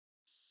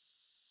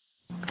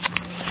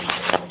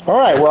All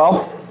right,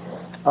 well,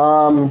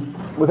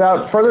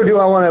 without further ado,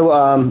 I want to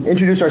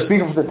introduce our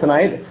speaker for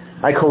tonight.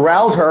 I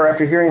corralled her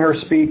after hearing her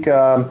speak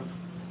in,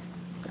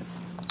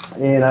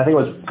 I think it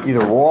was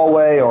either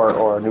Galway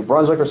or New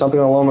Brunswick or something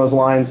along those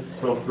lines.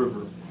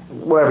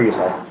 Whatever you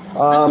say.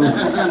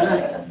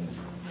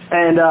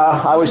 And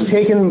I was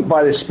taken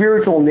by the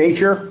spiritual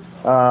nature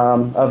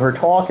of her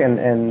talk,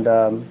 and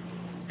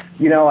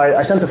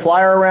I sent the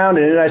flyer around,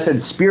 and then I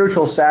said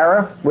Spiritual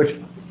Sarah, which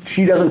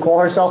she doesn't call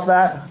herself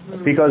that,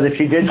 because if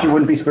she did, she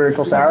wouldn't be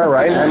Spiritual Sarah,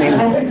 right? I mean,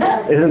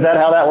 isn't that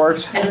how that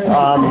works?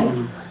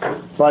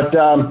 But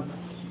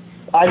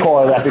I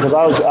call her that because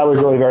I was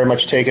really very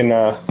much taken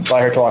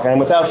by her talk. And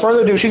without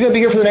further ado, she's going to be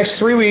here for the next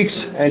 3 weeks,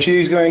 and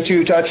she's going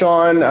to touch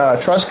on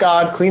trust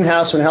God, clean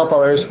house, and help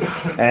others.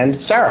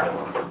 And Sarah.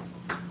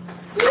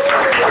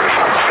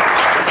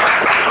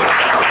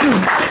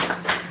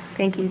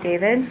 Thank you,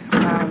 David.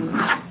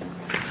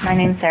 My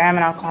name's Sarah. I'm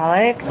an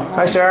alcoholic.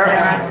 Hi,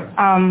 Sarah.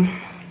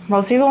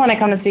 Most people, when I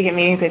come to speak at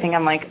meetings, they think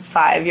I'm like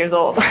 5 years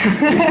old.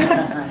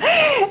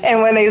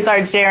 And when they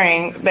start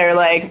sharing, they're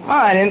like, oh,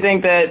 I didn't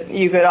think that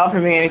you could offer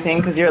me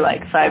anything because you're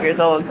like 5 years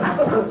old.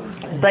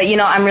 But,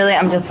 I'm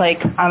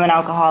an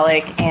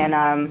alcoholic, and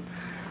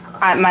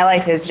my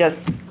life is just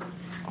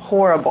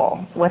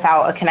horrible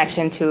without a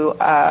connection to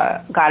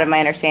God of my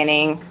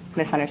understanding,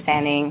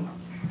 misunderstanding,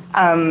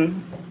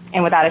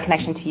 and without a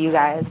connection to you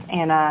guys.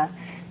 And I'm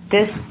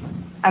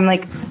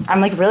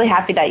really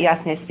happy that you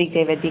asked me to speak,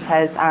 David,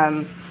 because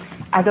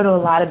I go to a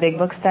lot of big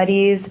book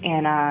studies,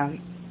 and I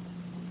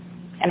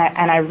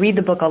read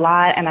the book a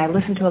lot, and I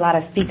listen to a lot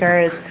of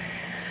speakers,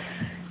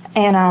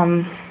 and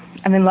I'm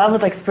in love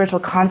with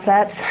spiritual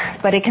concepts,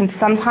 but it can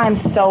sometimes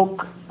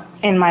soak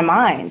in my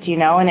mind,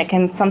 and it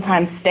can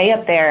sometimes stay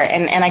up there,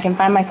 and I can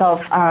find myself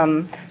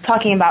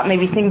talking about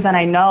maybe things that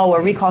I know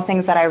or recall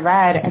things that I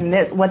read, and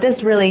what this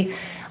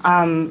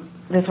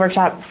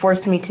workshop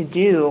forced me to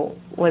do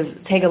was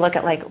take a look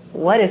at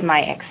what is my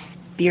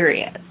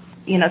experience.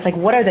 It's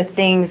what are the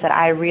things that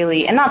I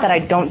really, and not that I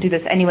don't do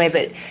this anyway,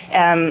 but it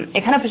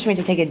kind of pushed me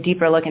to take a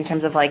deeper look in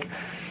terms of what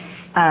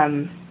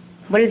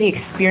is the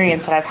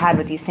experience that I've had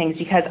with these things,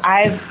 because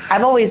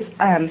I've always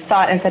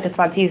thought and said to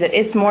sponsees that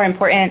it's more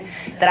important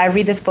that I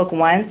read this book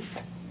once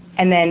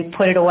and then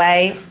put it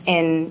away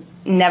and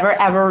never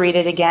ever read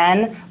it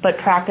again, but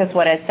practice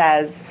what it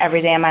says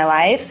every day of my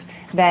life,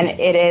 than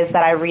it is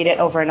that I read it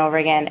over and over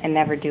again and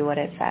never do what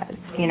it says,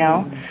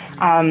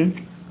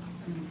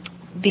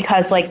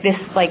 because this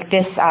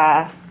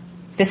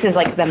is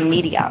the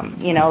medium,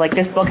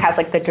 this book has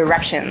the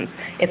directions.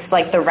 It's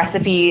the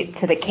recipe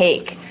to the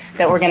cake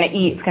that we're going to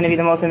eat. It's going to be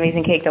the most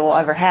amazing cake that we'll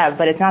ever have,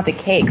 but it's not the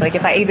cake.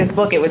 If I ate this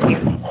book, it would be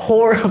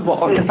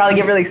horrible. I'd probably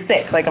get really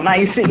sick. I'm not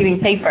used to eating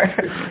paper.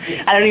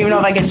 I don't even know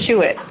if I can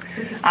chew it.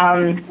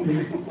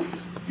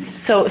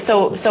 So it's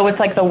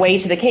the way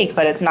to the cake,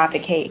 but it's not the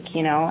cake,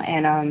 and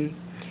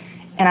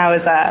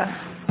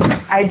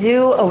I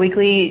do a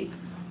weekly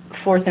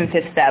 4th and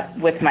 5th step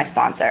with my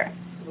sponsor,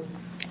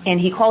 and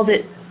he calls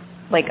it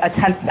a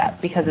 10th step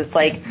because it's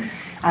to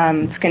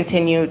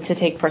continue to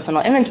take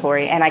personal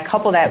inventory, and I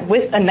couple that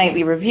with a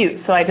nightly review.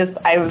 So I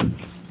was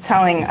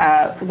telling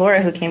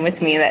Laura, who came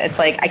with me, that it's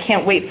I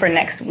can't wait for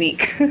next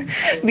week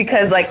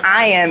because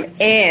I am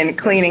in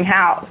cleaning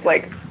house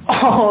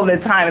all the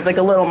time. It's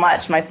a little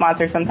much. My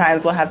sponsor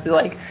sometimes will have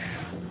to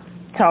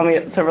tell me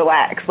to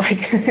relax.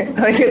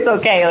 It's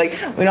okay.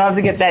 We don't have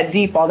to get that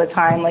deep all the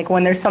time.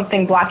 When there's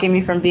something blocking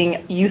me from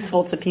being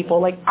useful to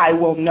people, I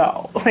will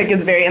know.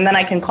 It's very, and then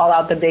I can call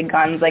out the big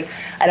guns. I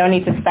don't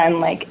need to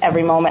spend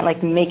every moment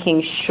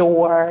making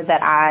sure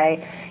that I,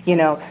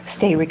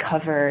 stay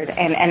recovered.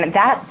 And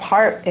that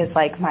part is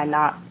my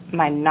not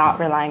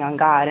relying on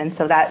God. And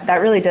so that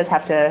really does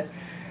have to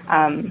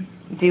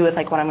do with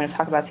what I'm going to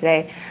talk about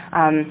today.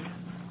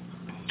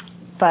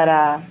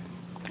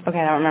 Okay,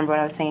 I don't remember what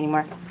I was saying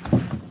anymore.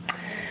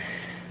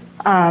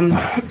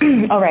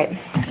 All right.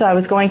 So I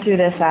was going through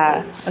this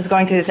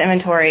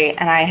inventory,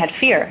 and I had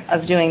fear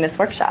of doing this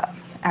workshop.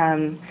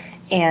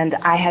 And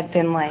I had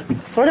been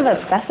sort of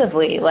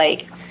obsessively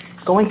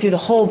going through the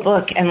whole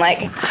book and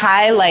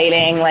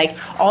highlighting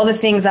all the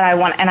things that I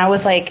want. And I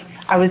was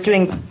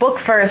doing book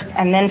first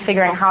and then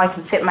figuring how I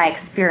could fit my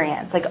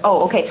experience.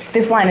 Oh, okay,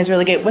 this line is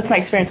really good. What's my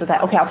experience with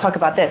that? Okay, I'll talk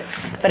about this.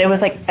 But it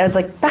was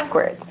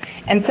backwards.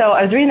 And so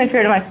I was reading the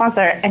fear to my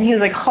sponsor, and he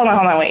was hold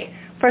on, wait.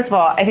 First of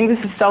all, I think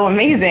this is so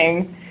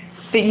amazing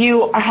that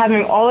you are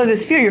having all of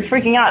this fear. You're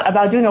freaking out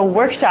about doing a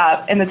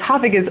workshop, and the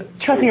topic is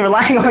trusting and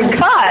relying on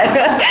God.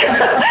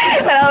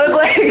 And I was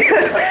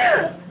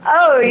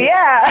oh,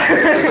 yeah,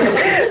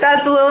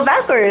 that's a little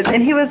backwards.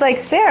 And he was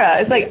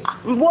Sarah, it's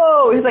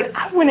whoa. He's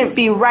I wouldn't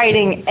be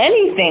writing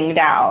anything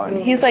down.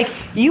 He's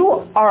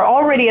you are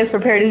already as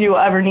prepared as you will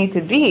ever need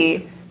to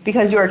be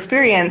because your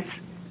experience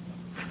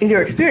is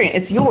your experience.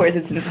 It's yours.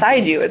 It's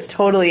inside you. It's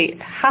totally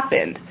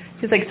happened.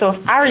 He's so if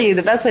I were you,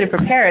 the best way to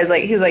prepare is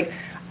he's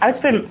I would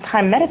spend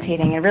time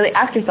meditating and really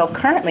ask yourself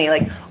currently,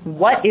 like,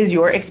 what is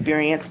your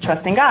experience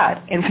trusting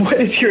God? And what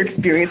is your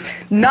experience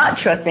not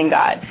trusting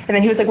God? And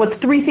then he was like, what's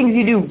 3 things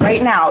you do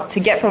right now to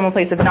get from a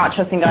place of not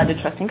trusting God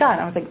to trusting God?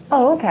 And I was like,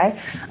 oh,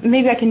 okay.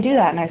 Maybe I can do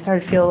that. And I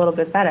started to feel a little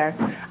bit better.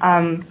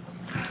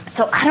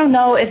 So I don't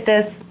know if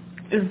this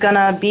is going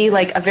to be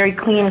like a very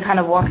clean kind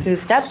of walk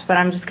through steps, but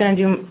I'm just going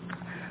to do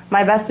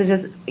my best to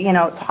just,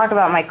 talk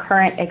about my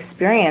current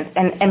experience.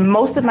 And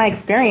most of my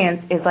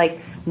experience is like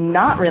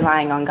not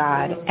relying on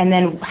God, and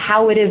then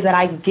how it is that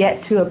I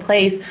get to a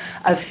place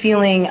of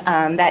feeling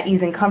that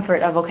ease and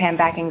comfort of, okay, I'm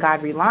back in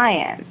God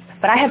reliance.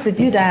 But I have to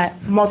do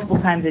that multiple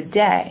times a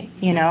day,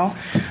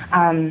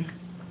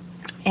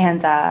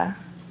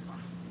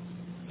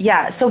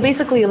 so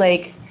basically,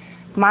 like,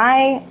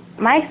 my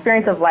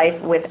experience of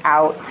life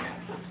without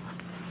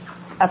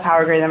a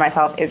power greater than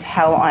myself is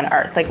hell on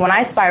earth. Like, when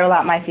I spiral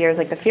out my fears,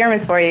 like the fear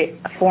inventory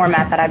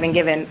format that I've been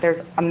given,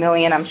 there's a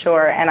million, I'm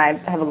sure, and I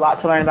have a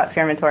lot to learn about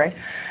fear inventory.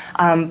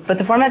 But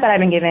the format that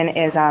I've been given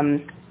is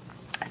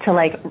to,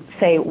 like,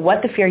 say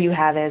what the fear you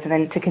have is, and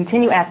then to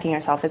continue asking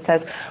yourself. It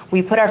says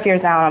we put our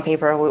fears down on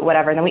paper or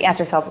whatever, and then we ask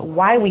ourselves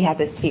why we have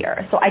this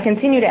fear. So I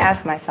continue to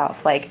ask myself,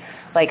 like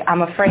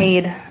I'm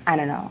afraid,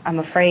 I'm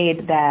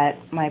afraid that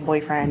my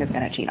boyfriend is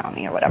going to cheat on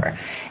me or whatever.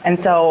 And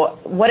so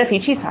what if he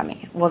cheats on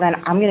me? Well, then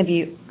I'm going to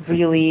be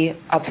really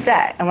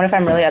upset. And what if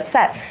I'm really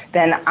upset?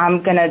 Then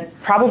I'm going to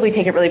probably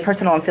take it really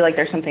personal and feel like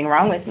there's something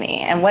wrong with me.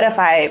 And what if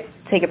I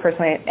take it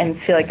personally and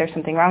feel like there's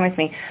something wrong with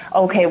me?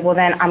 Okay, well,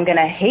 then I'm going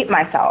to hate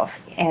myself.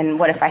 And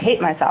what if I hate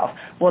myself?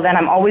 Well, then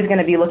I'm always going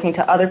to be looking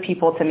to other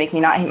people to make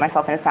me not hate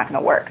myself, and it's not going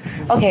to work.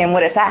 Okay, and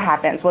what if that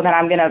happens? Well, then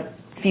I'm going to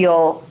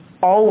feel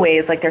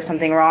always like there's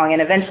something wrong,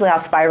 and eventually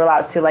I'll spiral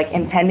out to, like,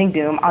 impending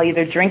doom. I'll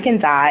either drink and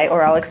die,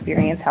 or I'll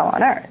experience hell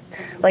on earth.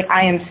 Like,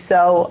 I am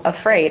so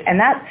afraid. And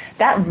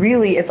that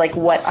really is, like,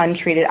 what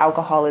untreated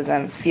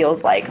alcoholism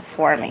feels like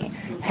for me.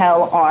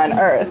 Hell on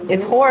earth.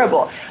 It's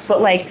horrible.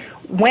 But, like,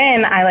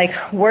 when I,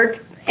 like,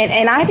 worked,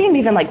 and I didn't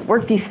even, like,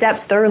 work these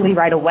steps thoroughly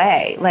right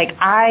away. Like,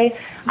 I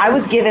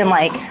was given,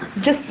 like,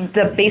 just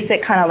the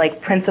basic kind of,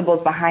 like,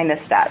 principles behind the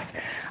steps.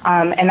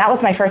 And that was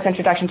my first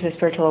introduction to a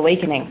spiritual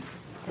awakening.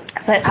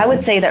 But I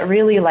would say that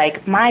really,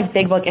 like, my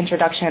big book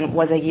introduction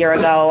was a year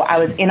ago. I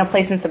was in a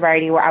place in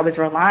sobriety where I was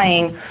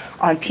relying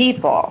on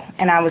people,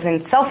 and I was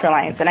in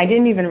self-reliance, and I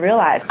didn't even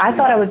realize. I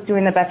thought I was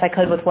doing the best I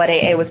could with what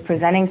AA was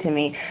presenting to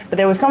me, but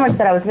there was so much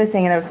that I was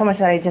missing, and there was so much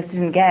that I just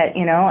didn't get,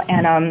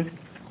 and,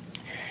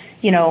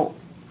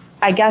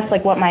 I guess,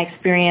 like, what my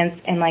experience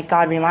in, like,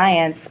 God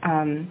reliance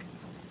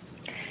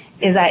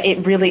is that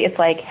it's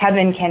like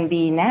heaven can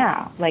be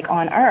now, like,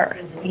 on earth,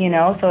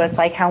 so it's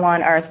like hell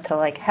on earth to,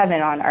 like,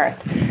 heaven on earth,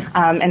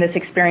 and this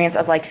experience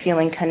of, like,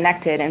 feeling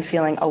connected and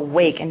feeling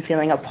awake and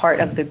feeling a part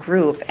of the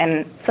group.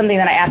 And something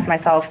that I asked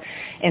myself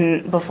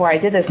before I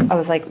did this, I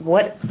was like,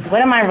 what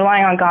am I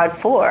relying on God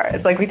for?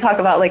 It's like we talk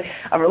about, like,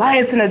 a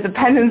reliance and a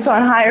dependence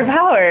on higher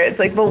power. It's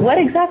like, but what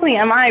exactly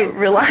am I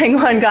relying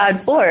on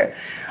God for?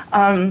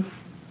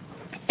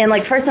 And,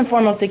 like, first and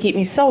foremost, to keep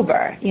me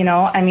sober,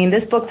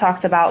 this book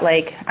talks about,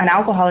 like, an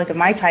alcoholic of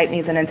my type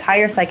needs an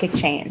entire psychic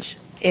change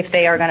if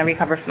they are going to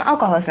recover from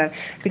alcoholism,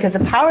 because the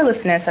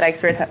powerlessness that I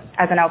experience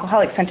as an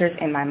alcoholic centers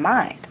in my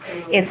mind.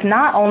 It's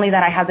not only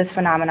that I have this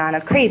phenomenon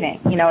of craving.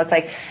 It's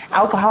like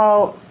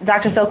alcohol,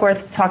 Dr.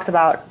 Silkworth talks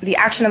about the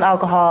action of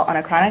alcohol on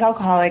a chronic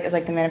alcoholic is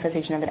like the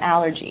manifestation of an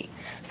allergy.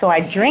 So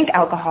I drink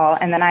alcohol,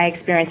 and then I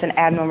experience an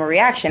abnormal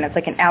reaction. It's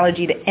like an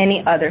allergy to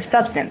any other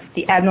substance.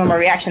 The abnormal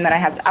reaction that I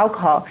have to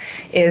alcohol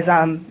is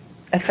a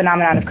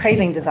phenomenon of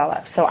craving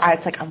develops. So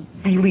it's like I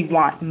really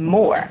want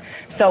more.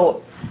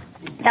 So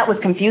that was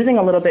confusing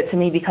a little bit to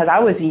me because I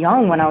was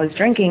young when I was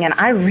drinking, and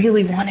I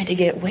really wanted to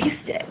get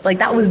wasted. Like,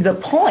 that was the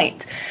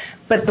point.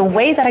 But the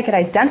way that I could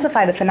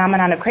identify the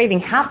phenomenon of craving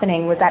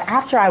happening was that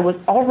after I was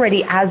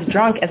already as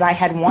drunk as I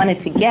had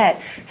wanted to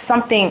get,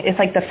 it's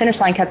like the finish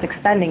line kept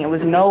extending. It was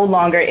no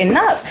longer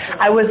enough.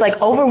 I was, like,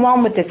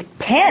 overwhelmed with this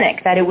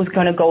panic that it was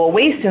going to go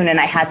away soon,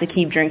 and I had to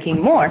keep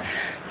drinking more.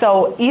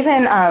 So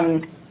even,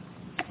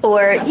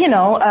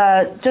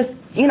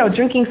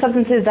 drinking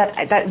substances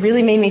that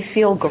really made me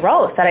feel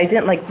gross, that I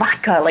didn't like.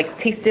 Vodka, like,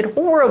 tasted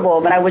horrible,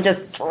 but I would just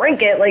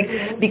drink it,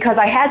 like, because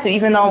I had to,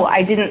 even though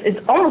I didn't.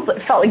 It almost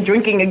felt like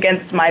drinking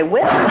against my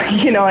will,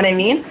 you know what I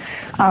mean?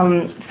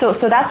 So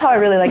that's how I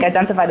really, like,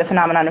 identified the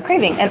phenomenon of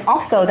craving. And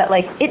also that,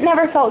 like, it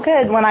never felt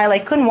good when I,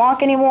 like, couldn't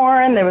walk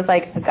anymore, and there was,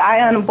 like, a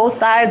guy on both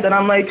sides, and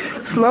I'm, like,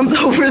 slumped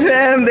over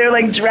them. They're,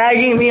 like,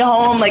 dragging me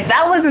home. Like,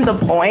 that wasn't the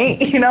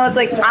point, It's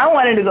like I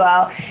wanted to go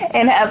out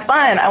and have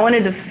fun. I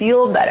wanted to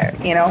feel better,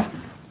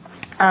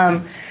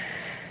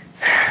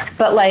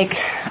 But, like,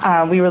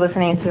 we were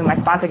listening to my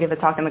sponsor give a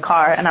talk in the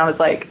car, and I was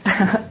like,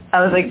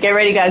 get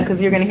ready, guys, because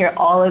you're going to hear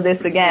all of this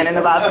again in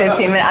about 15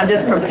 minutes. I'm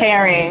just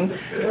preparing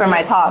for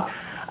my talk.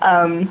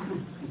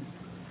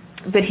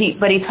 But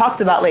he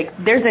talked about, like,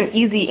 there's an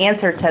easy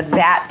answer to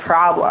that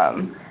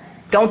problem.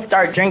 Don't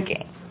start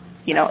drinking.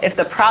 If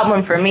the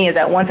problem for me is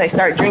that once I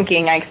start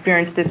drinking, I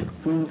experience this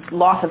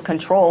loss of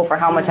control for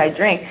how much I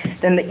drink,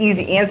 then the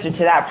easy answer to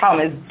that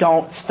problem is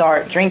don't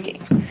start drinking.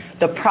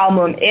 The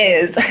problem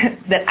is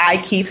that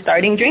I keep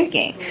starting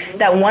drinking.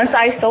 That once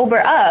I sober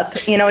up,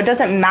 it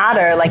doesn't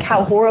matter like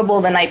how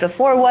horrible the night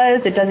before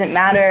was. It doesn't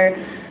matter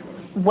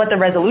what the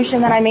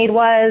resolution that I made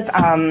was.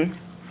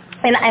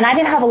 And I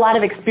didn't have a lot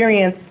of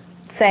experience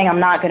saying I'm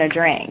not going to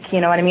drink.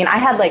 You know what I mean? I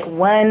had like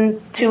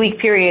 1-2 week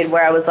period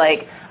where I was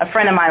like, a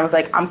friend of mine was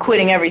like, I'm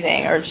quitting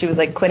everything, or she was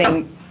like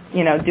quitting,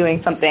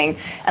 doing something,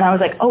 and I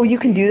was like, oh, you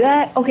can do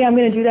that? Okay, I'm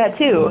going to do that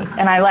too.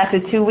 And I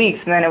lasted 2 weeks,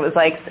 and then it was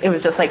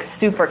just like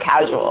super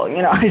casual.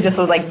 I just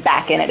was like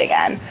back in it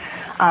again.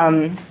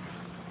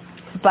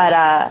 It's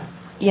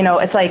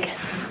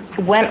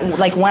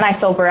like when I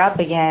sober up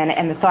again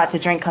and the thought to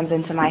drink comes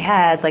into my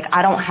head, like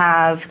I don't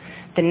have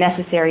the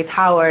necessary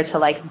power to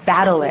like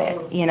battle it.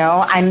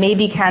 I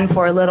maybe can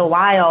for a little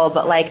while,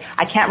 but like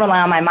I can't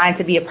rely on my mind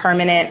to be a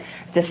permanent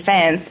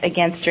defense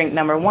against drink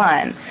number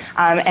one.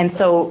 And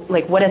so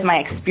like what is my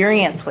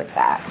experience with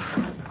that?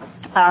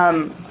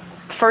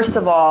 First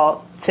of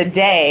all,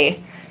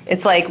 today,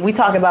 it's like we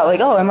talk about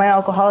like, oh, am I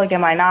alcoholic?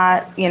 Am I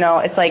not?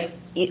 It's like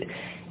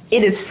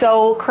it is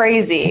so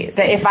crazy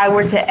that if I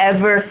were to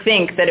ever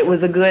think that it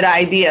was a good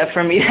idea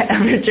for me to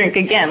ever drink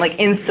again, like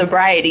in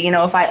sobriety,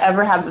 if I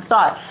ever have the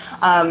thought,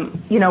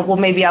 well,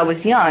 maybe I was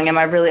young. Am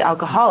I really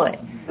alcoholic?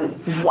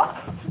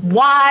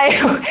 Why?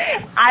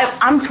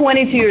 I'm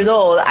 22 years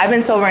old. I've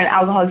been sober in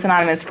Alcoholics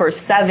Anonymous for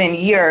 7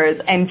 years,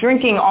 and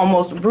drinking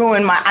almost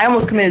ruined I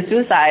almost committed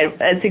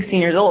suicide at 16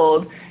 years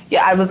old.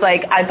 Yeah, I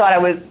thought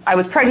I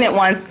was pregnant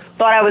once,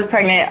 thought I was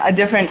pregnant a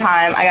different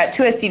time. I got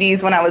 2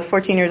 STDs when I was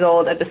 14 years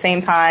old at the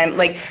same time.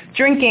 Like,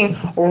 drinking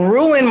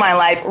ruined my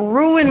life,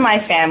 ruined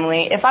my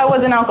family. If I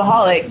was an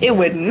alcoholic, it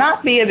would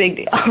not be a big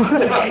deal,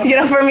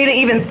 for me to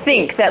even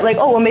think that, like,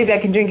 oh, well, maybe I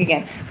can drink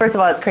again. First of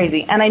all, it's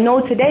crazy. And I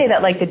know today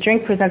that, like, the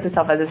drink presents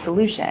itself as a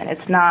solution.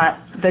 It's not,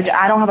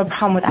 I don't have a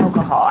problem with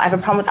alcohol. I have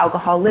a problem with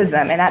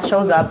alcoholism, and that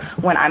shows up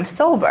when I'm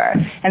sober.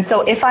 And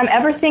so if I'm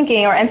ever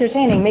thinking or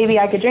entertaining maybe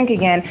I could drink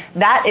again,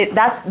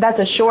 that's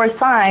a sure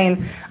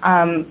sign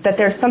that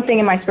there's something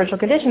in my spiritual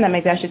condition that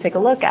maybe I should take a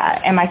look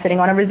at. Am I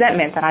sitting on a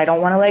resentment that I don't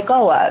want to let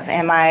go of?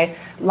 Am I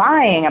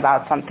lying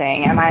about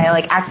something? Am I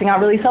like acting out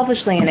really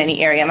selfishly in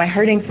any area? Am I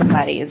hurting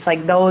somebody? It's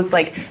like those,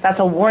 like, that's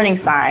a warning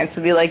sign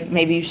to be like,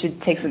 maybe you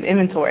should take some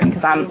inventory,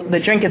 because the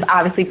drink is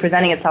obviously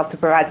presenting itself to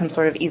provide some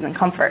sort of ease and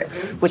comfort,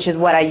 which is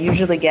what I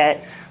usually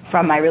get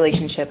from my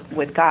relationship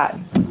with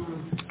God.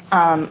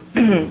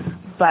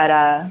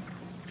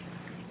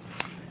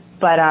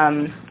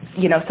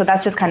 So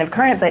that's just kind of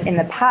current. But in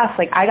the past,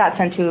 like, I got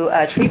sent to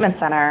a treatment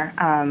center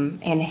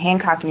in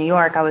Hancock, New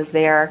York. I was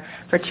there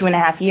for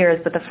 2.5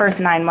 years. But the first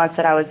 9 months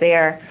that I was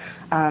there,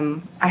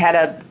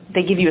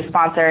 they give you a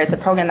sponsor. It's a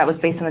program that was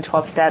based on the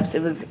 12 steps. It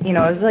was, it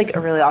was like a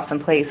really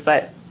awesome place.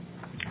 But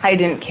I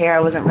didn't care.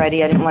 I wasn't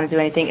ready. I didn't want to do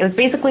anything. It was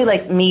basically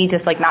like me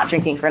just like not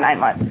drinking for 9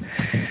 months.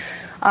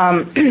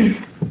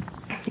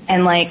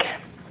 And like,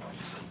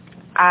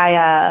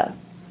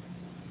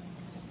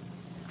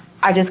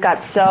 I just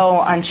got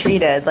so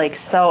untreated, like,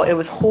 so it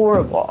was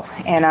horrible.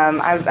 And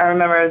I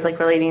remember I was like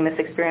relating this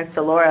experience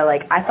to Laura.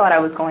 Like, I thought I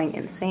was going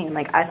insane.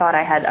 Like, I thought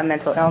I had a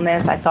mental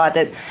illness. I thought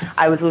that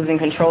I was losing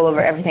control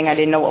over everything. I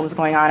didn't know what was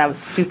going on. I was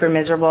super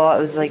miserable. I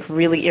was like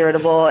really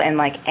irritable and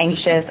like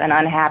anxious and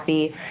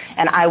unhappy.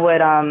 And I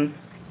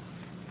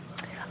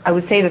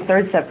would say the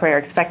third step prayer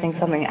expecting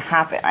something to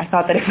happen. I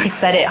thought that if I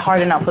said it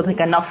hard enough with like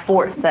enough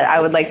force that I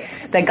would like,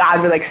 that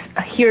God would like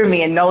hear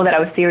me and know that I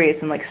was serious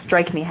and like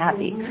strike me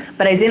happy.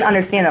 But I didn't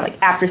understand that like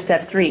after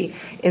step 3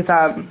 is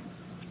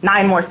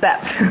 9 more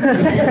steps.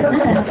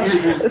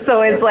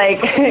 So it's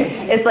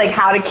like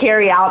how to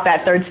carry out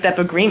that third step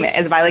agreement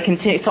is by like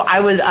continue. So I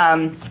would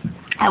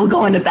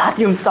go into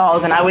bathroom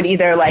stalls and I would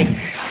either like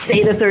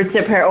say the third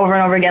step prayer over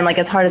and over again like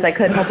as hard as I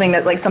could, hoping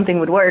that like something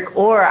would work,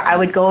 or I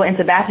would go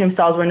into bathroom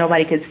stalls where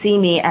nobody could see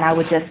me and I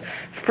would just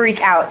freak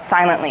out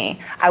silently.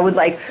 I would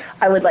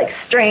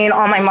strain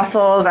all my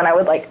muscles and I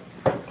would like,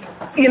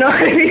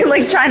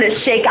 like trying to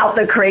shake out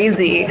the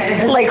crazy,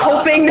 like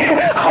hoping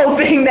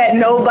that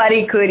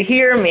nobody could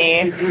hear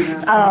me.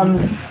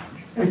 And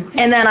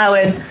then I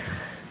would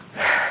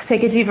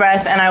take a deep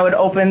breath and I would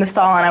open the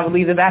stall and I would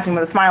leave the bathroom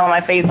with a smile on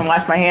my face and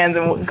wash my hands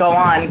and go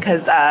on,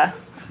 because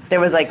there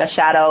was like a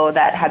shadow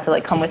that had to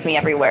like come with me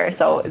everywhere.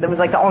 So it was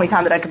like the only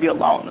time that I could be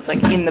alone. It was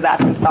like in the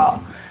bathroom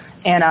stall.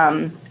 And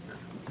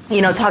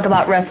talk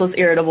about restless,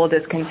 irritable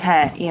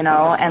discontent,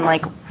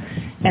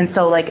 and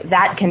so like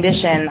that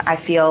condition I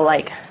feel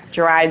like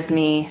drives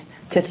me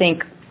to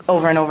think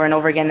over and over and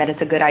over again that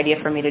it's a good idea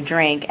for me to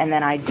drink, and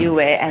then I do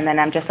it, and then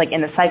I'm just like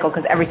in the cycle,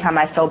 because every time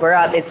I sober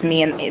up, it's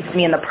me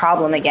and the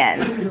problem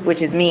again,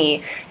 which is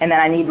me, and then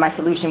I need my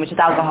solution, which is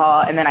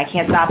alcohol, and then I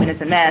can't stop and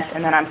it's a mess,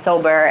 and then I'm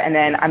sober, and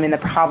then I'm in the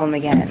problem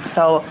again.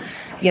 So,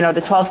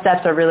 the 12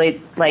 steps are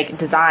really like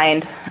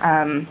designed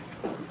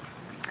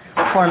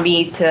for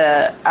me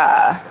to,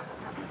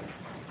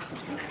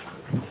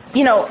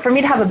 for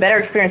me to have a better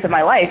experience of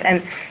my life,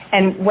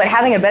 and what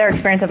having a better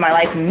experience of my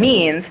life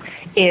means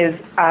is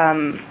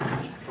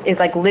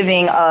like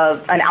living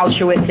an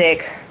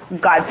altruistic,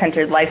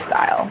 God-centered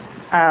lifestyle.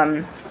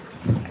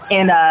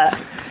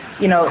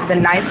 the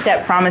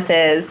 9-step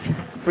promises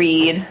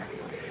read,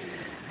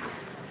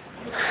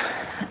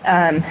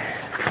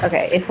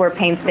 okay, if we're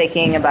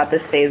painstaking about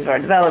this phase of our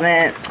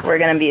development, we're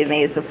going to be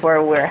amazed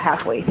before we're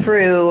halfway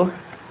through.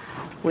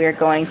 We're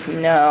going to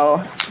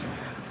know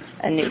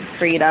a new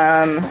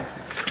freedom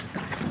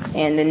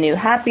and a new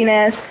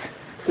happiness.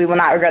 We will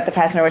not regret the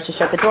past nor wish to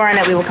shut the door on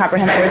it. We will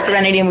comprehend the word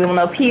serenity, and we will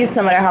know peace.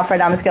 No matter how far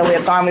down the scale we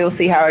have gone, we will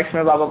see how our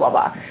experience, blah, blah, blah,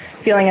 blah.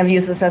 Feeling of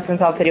uselessness and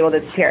self-pity will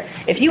disappear.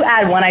 If you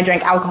add when I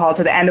drank alcohol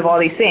to the end of all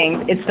these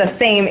things, it's the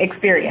same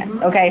experience,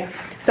 okay?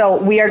 So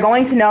we are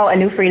going to know a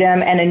new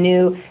freedom and a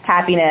new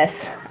happiness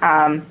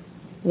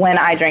when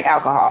I drink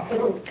alcohol.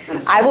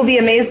 I will be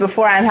amazed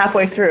before I'm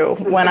halfway through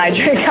when I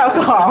drink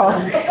alcohol.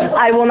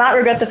 I will not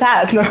regret the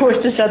past nor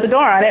wish to shut the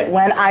door on it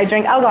when I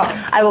drink alcohol.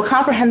 I will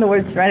comprehend the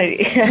word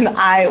serenity, and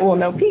I will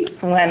know peace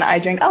when I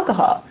drink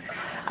alcohol.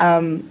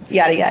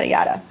 Yada, yada,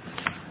 yada.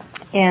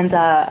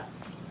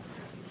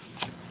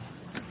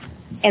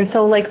 And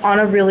so, like, on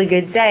a really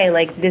good day,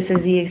 like, this is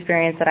the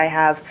experience that I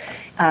have,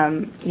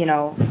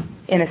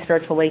 in a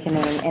spiritual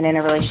awakening and in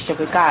a relationship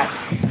with God.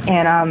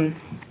 And,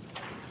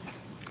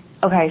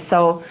 okay,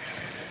 so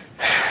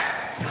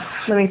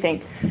let me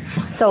think.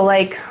 So,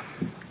 like,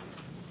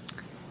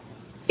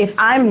 if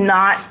I'm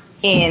not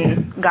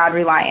in God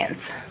reliance,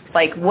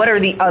 like, what are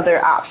the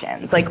other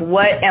options? Like,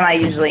 what am I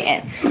usually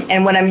in?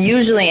 And what I'm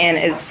usually in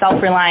is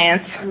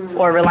self-reliance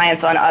or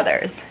reliance on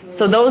others.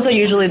 So those are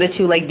usually the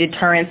two, like,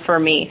 deterrents for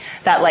me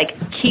that, like,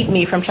 keep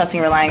me from trusting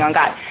and relying on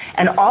God.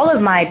 And all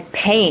of my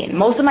pain,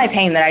 most of my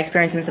pain that I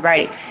experience in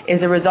sobriety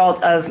is a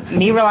result of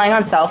me relying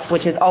on self,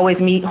 which is always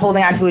me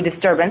holding on to a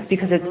disturbance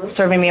because it's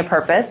serving me a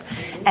purpose,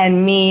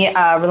 and me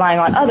relying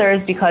on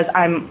others because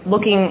I'm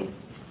looking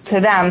to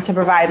them to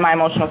provide my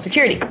emotional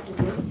security.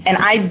 And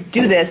I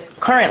do this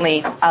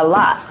currently a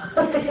lot.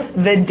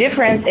 The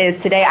difference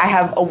is today I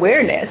have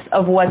awareness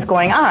of what's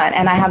going on,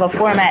 and I have a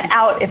format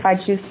out if I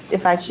choose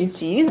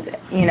to use it,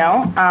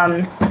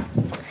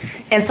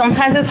 And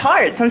sometimes it's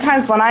hard.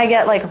 Sometimes when I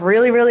get, like,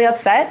 really, really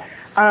upset,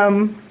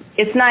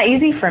 it's not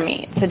easy for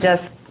me to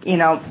just,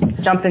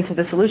 jump into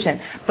the solution.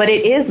 But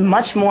it is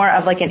much more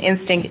of, like, an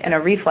instinct and a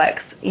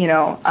reflex,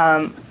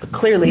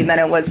 clearly than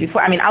it was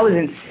before. I mean, I was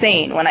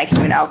insane when I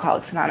came into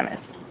Alcoholics Anonymous.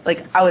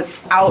 Like, I was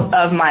out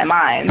of my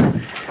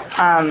mind.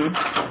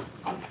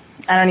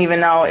 I don't even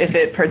know if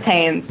it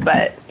pertains,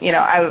 but,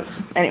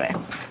 anyway,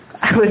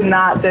 I was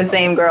not the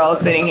same girl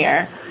sitting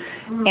here.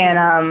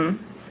 And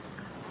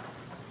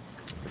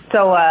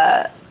so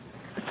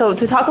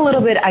to talk a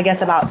little bit, I guess,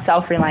 about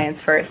self-reliance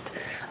first.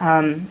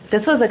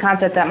 This was a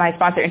concept that my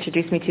sponsor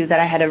introduced me to that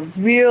I had a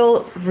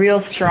real,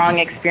 real strong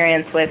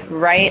experience with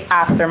right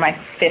after my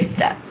 5th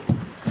step.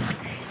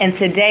 And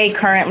today,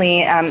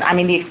 currently,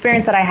 the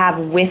experience that I have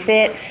with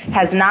it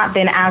has not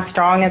been as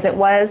strong as it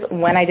was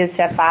when I did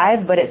step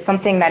 5, but it's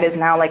something that is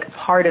now, like,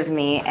 part of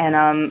me, and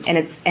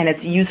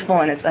it's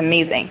useful and it's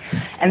amazing.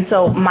 And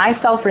so my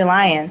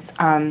self-reliance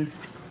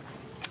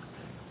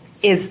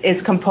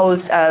is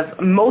composed of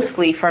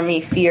mostly, for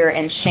me, fear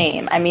and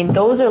shame. I mean,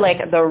 those are,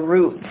 like, the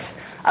roots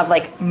of,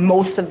 like,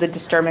 most of the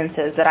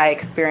disturbances that I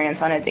experience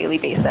on a daily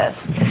basis.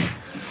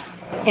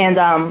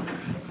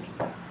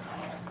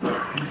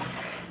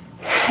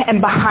 And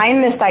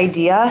behind this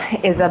idea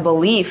is a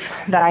belief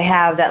that I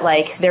have that,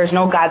 like, there's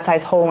no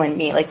God-sized hole in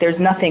me, like, there's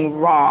nothing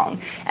wrong,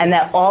 and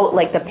that all,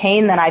 like, the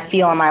pain that I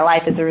feel in my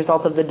life is a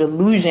result of the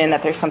delusion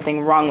that there's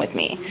something wrong with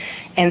me.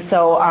 And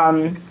so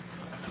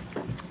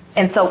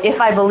if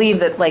I believe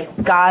that, like,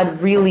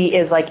 God really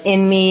is, like,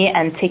 in me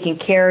and taking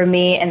care of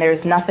me and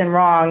there's nothing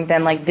wrong,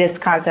 then, like, this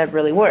concept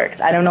really works.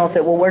 I don't know if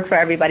it will work for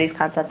everybody's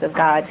concept of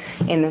God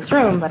in this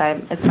room, but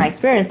it's my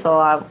experience, so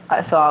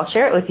I'll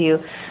share it with you.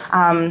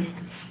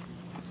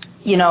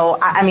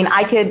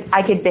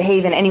 I could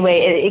behave in any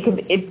way.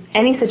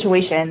 Any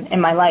situation in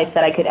my life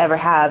that I could ever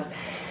have.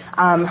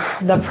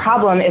 The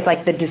problem is,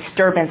 like, the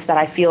disturbance that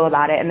I feel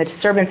about it, and the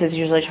disturbance is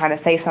usually trying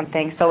to say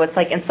something. So it's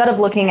like, instead of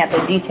looking at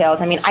the details,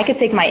 I could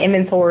take my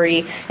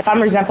inventory. If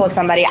I'm resentful of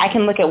somebody, I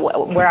can look at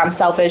where I'm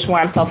selfish,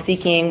 where I'm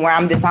self-seeking, where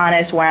I'm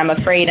dishonest, where I'm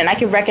afraid, and I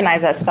can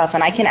recognize that stuff,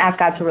 and I can ask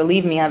God to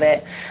relieve me of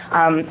it.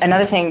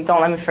 Another thing,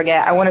 don't let me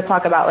forget, I want to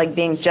talk about, like,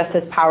 being just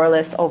as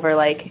powerless over,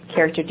 like,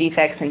 character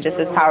defects and just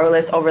as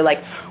powerless over,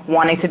 like,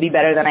 wanting to be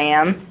better than I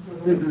am.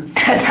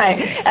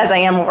 As I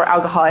am over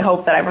alcohol. I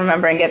hope that I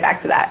remember and get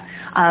back to that.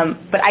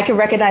 But I can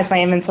recognize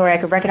my inventory. I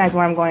can recognize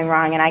where I'm going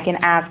wrong, and I can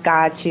ask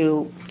God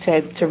to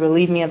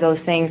relieve me of those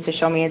things, to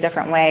show me a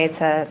different way,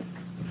 to,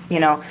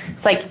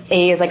 it's like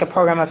A is like a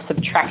program of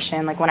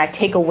subtraction. Like, when I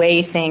take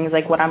away things,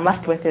 like, what I'm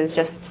left with is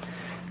just,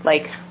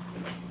 like,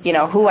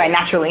 who I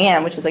naturally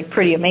am, which is, like,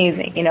 pretty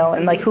amazing,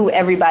 and, like, who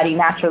everybody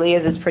naturally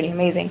is pretty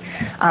amazing.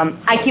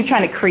 I keep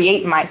trying to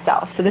create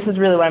myself. So this is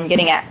really what I'm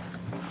getting at.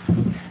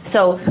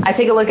 So I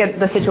take a look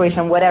at the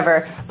situation,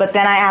 whatever, but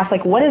then I ask,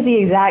 like, what is the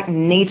exact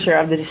nature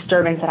of the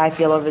disturbance that I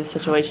feel over the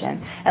situation?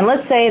 And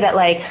let's say that,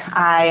 like,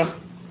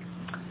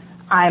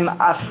 I'm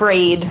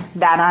afraid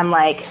that I'm,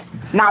 like,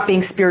 not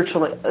being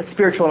spiritual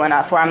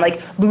enough, or I'm, like,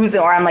 losing,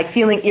 or I'm, like,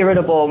 feeling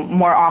irritable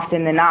more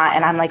often than not,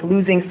 and I'm, like,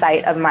 losing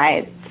sight of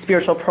my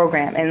spiritual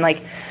program. And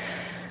like,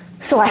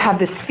 so I have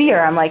this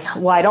fear. I'm like,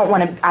 well, I don't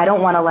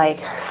want to like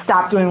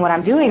stop doing what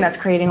I'm doing that's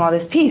creating all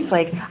this peace.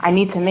 Like, I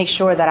need to make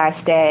sure that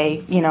I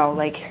stay,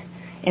 like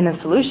in the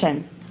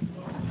solution.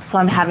 So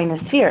I'm having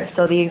this fear.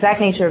 So the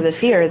exact nature of the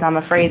fear is I'm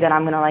afraid that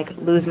I'm going to like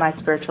lose my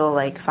spiritual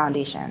like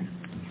foundation.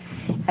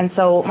 And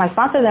so my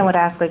sponsor then would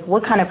ask like,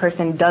 what kind of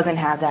person doesn't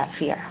have that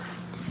fear?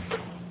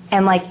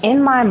 And like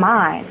in my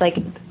mind, like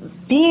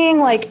being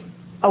like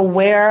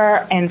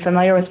aware and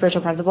familiar with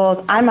spiritual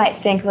principles, I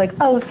might think like,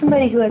 oh,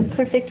 somebody who has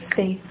perfect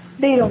faith,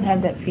 they don't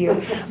have that fear.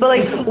 But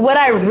like what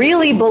I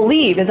really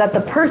believe is that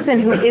the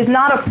person who is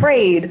not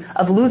afraid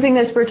of losing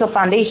their spiritual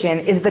foundation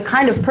is the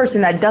kind of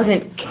person that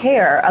doesn't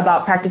care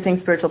about practicing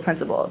spiritual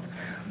principles.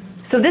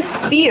 So this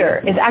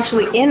fear is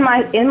actually in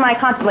my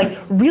concept like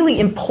really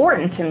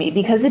important to me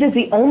because it is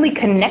the only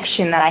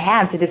connection that I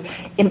have to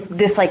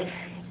this like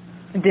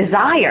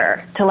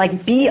desire to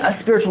like be a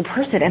spiritual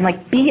person and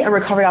like be a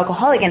recovered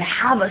alcoholic and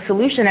have a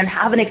solution and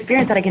have an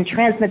experience that I can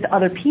transmit to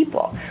other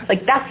people.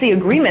 Like that's the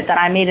agreement that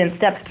I made in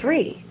step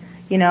 3,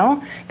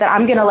 that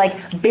I'm going to like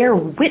bear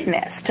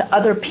witness to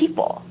other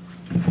people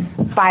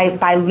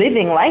by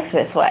living life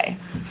this way.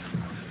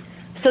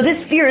 So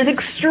this fear is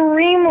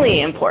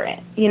extremely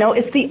important.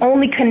 It's the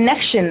only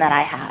connection that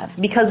I have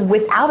because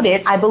without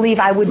it, I believe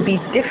I would be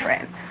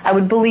different. I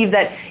would believe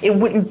that it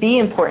wouldn't be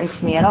important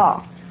to me at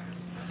all.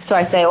 So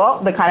I say,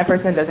 well, the kind of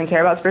person that doesn't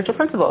care about spiritual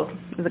principles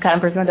is the kind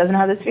of person that doesn't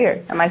have this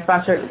fear. And my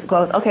sponsor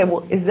goes, okay,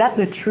 well, is that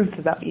the truth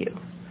about you?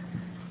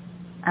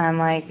 And I'm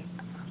like,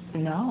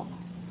 no.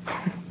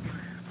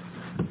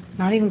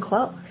 Not even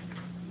close.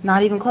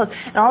 Not even close.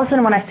 And all of a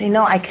sudden when I say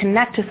no, I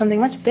connect to something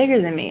much bigger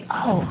than me.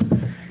 Oh,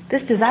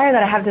 this desire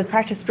that I have to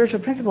practice spiritual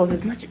principles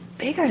is much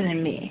bigger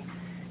than me.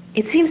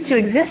 It seems to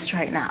exist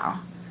right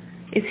now.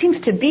 It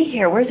seems to be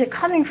here. Where's it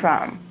coming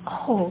from?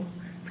 Oh,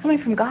 it's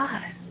coming from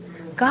God.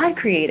 God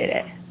created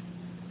it.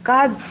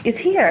 God is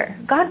here.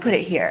 God put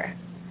it here.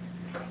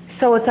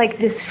 So it's like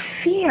this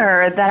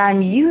fear that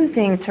I'm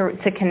using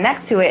to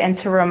connect to it and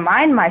to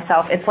remind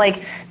myself. It's like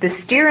the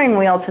steering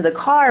wheel to the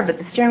car, but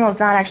the steering wheel is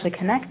not actually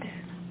connected.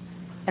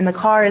 And the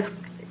car is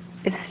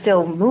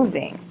still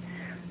moving.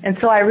 And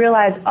so I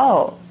realized,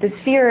 oh, this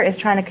fear is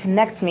trying to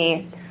connect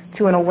me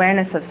to an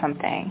awareness of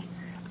something.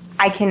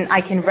 I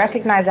can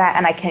recognize that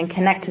and I can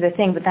connect to the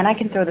thing, but then I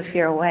can throw the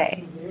fear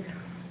away.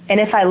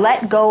 And if I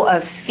let go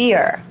of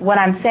fear, what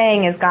I'm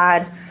saying is,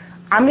 God,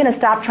 I'm going to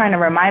stop trying to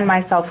remind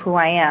myself who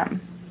I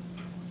am.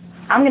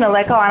 I'm going to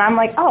let go, and I'm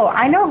like, oh,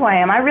 I know who I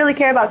am. I really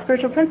care about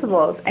spiritual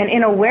principles. And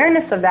in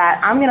awareness of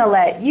that, I'm going to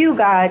let you,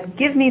 God,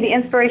 give me the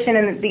inspiration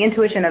and the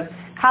intuition of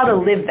how to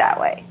live that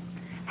way,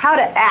 how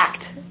to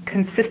act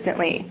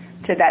consistently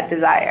to that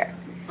desire.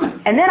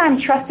 And then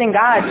I'm trusting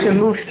God to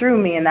move through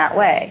me in that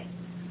way.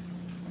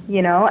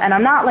 And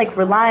I'm not like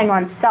relying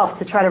on self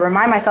to try to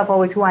remind myself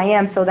always who I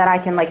am so that I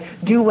can like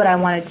do what I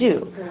want to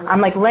do. I'm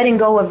like letting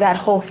go of that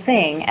whole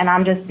thing and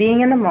I'm just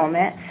being in the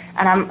moment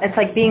and it's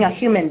like being a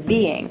human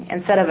being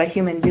instead of a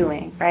human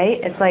doing, right?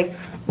 It's like,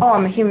 oh,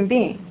 I'm a human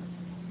being.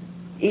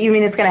 You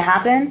mean it's going to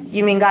happen?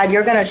 You mean, God,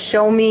 you're going to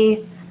show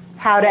me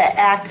how to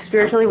act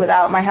spiritually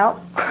without my help?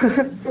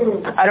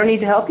 I don't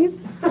need to help you?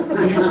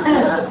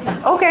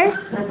 Okay.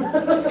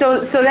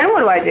 So then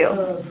what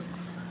do?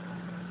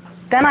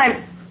 Then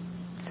I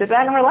sit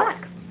back and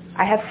relax.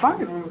 I have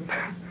fun.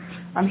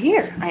 I'm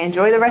here. I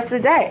enjoy the rest of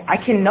the day. I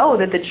can know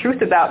that the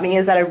truth about me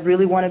is that I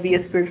really want to be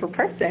a spiritual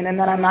person and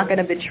that I'm not going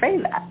to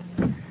betray that.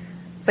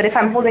 But if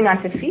I'm holding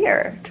on to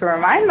fear to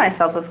remind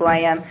myself of who I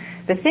am,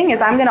 the thing is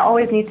I'm going to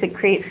always need to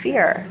create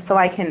fear so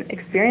I can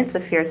experience the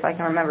fear so I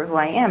can remember who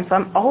I am. So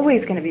I'm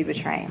always going to be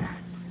betraying.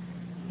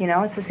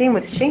 It's the same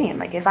with shame.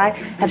 Like if I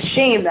have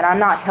shame that I'm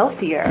not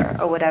healthier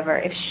or whatever,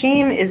 if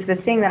shame is the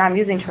thing that I'm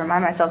using to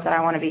remind myself that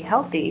I want to be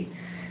healthy,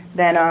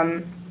 then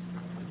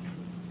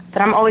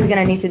I'm always going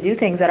to need to do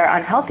things that are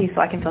unhealthy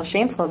so I can feel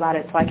shameful about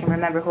it so I can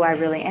remember who I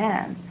really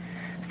am.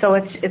 So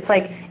it's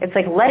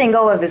like letting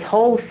go of this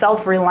whole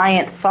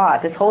self-reliant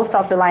thought, this whole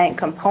self-reliant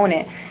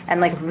component,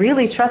 and like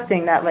really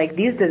trusting that like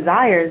these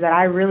desires that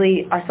I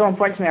really are so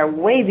important to me are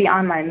way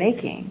beyond my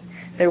making.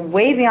 They're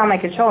way beyond my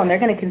control, and they're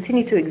going to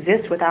continue to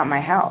exist without my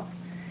help.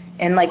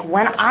 And like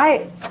when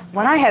I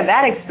had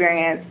that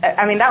experience,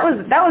 I mean that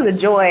was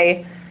a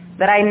joy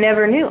that I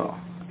never knew.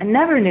 I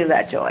never knew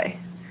that joy.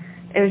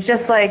 It was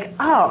just like,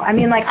 oh, I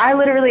mean, like I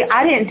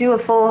didn't do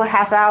a full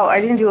half hour.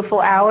 I didn't do a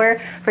full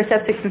hour for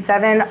step 6 and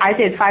 7. I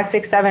did 5,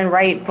 6, 7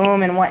 right,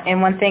 boom, in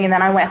one thing, and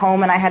then I went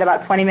home and I had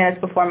about 20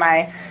 minutes before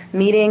my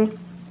meeting.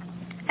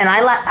 And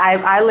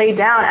I laid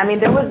down. I mean,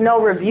 there was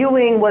no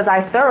reviewing. Was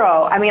I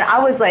thorough? I mean, I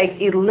was like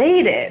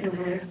elated.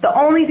 Mm-hmm. The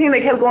only thing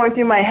that kept going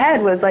through my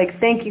head was like,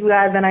 thank you,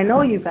 God, that I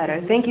know you better.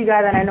 Thank you,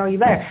 God, that I know you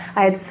better.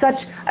 I had such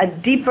a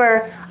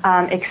deeper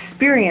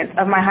experience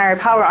of my higher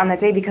power on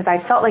that day because I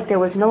felt like there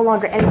was no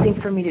longer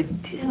anything for me to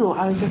do.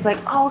 I was just like,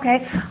 oh,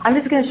 okay, I'm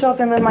just going to show up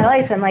and live my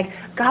life, and like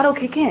God will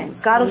kick in.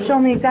 God will show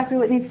me exactly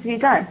what needs to be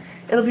done.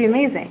 It'll be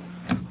amazing.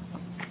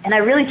 And I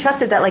really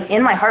trusted that, like,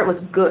 in my heart was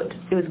good.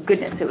 It was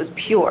goodness. It was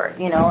pure,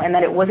 and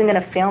that it wasn't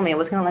going to fail me. It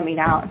wasn't going to let me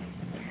down.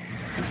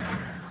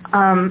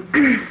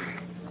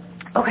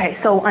 Okay,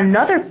 so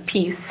another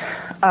piece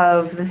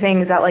of the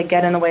things that like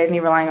get in the way of me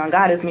relying on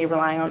God is me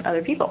relying on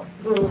other people.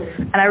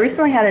 And I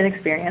recently had an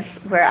experience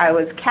where I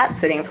was cat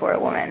sitting for a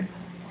woman.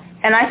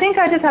 And I think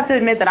I just have to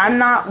admit that I'm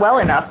not well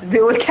enough to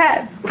deal with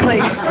cats.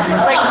 Like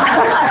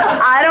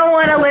I don't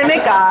want to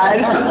limit God.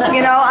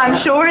 You know,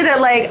 I'm sure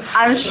that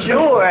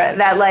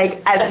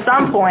at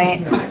some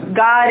point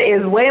God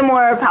is way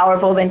more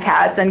powerful than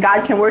cats, and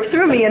God can work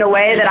through me in a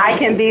way that I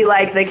can be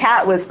like the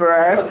cat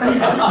whisperer. But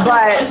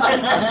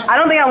I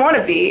don't think I want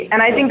to be,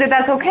 and I think that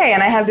that's okay.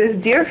 And I have this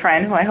dear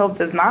friend who I hope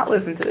does not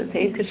listen to this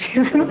tape because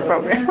she's in the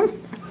program.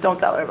 Don't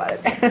tell her about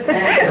it.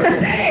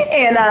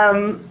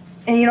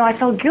 And you know, I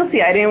felt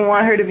guilty. I didn't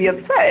want her to be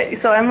upset.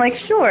 So I'm like,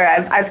 sure.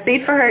 I've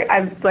stayed for her.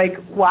 I've like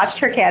watched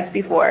her cats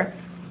before.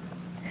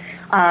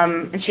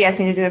 And she asked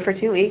me to do it for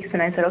 2 weeks,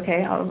 and I said,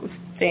 okay, I'll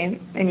stay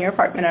in your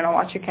apartment and I'll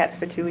watch your cats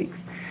for 2 weeks.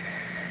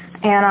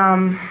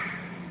 And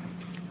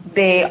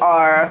they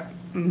are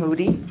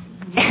moody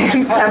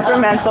and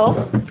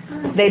temperamental.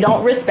 They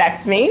don't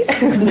respect me.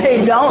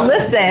 They don't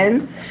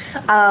listen.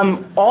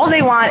 All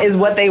they want is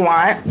what they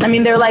want. I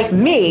mean, they're like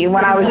me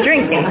when I was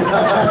drinking.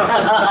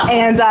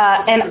 And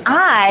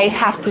I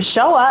have to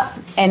show up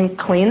and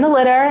clean the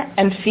litter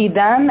and feed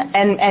them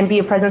and be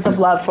a presence of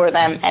love for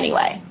them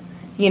anyway.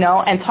 You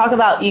know, and talk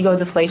about ego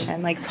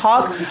deflation. Like,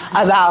 talk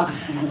about,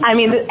 I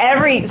mean,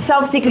 every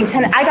self-seeking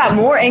tenant. I got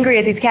more angry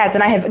at these cats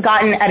than I have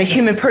gotten at a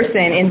human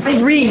person in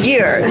 3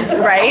 years,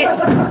 right?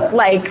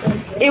 Like,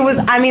 it was,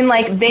 I mean,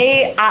 like,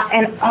 the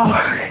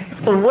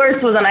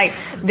worst was when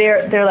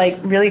they're like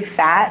really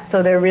fat,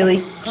 so they're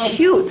really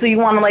cute. So you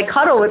want to like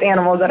cuddle with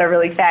animals that are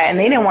really fat, and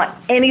they didn't want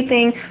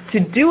anything to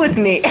do with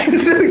me.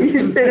 And so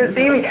you should have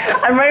seen me.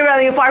 I'm running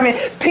around the apartment,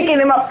 picking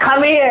them up,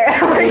 come here,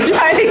 like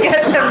trying to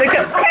get them to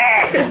come here.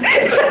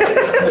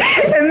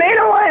 And they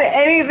don't want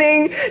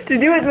anything to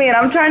do with me, and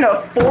I'm trying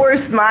to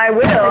force my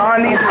will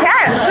on these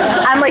cats.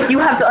 I'm like, you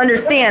have to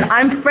understand,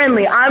 I'm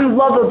friendly, I'm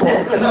lovable,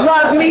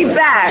 love me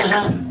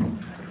back.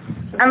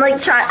 I'm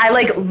like I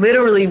like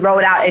literally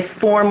wrote out a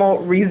formal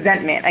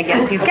resentment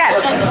against these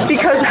cats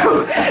because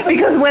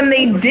when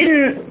they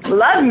didn't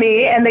love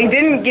me and they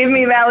didn't give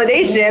me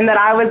validation that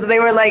they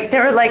were like,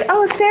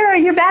 oh, Sarah,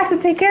 you're back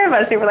to take care of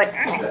us. They were like,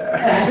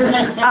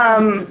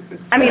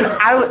 I mean,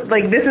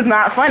 this is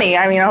not funny.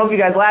 I mean, I hope you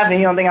guys laugh and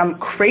you don't think I'm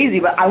crazy,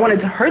 but I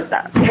wanted to hurt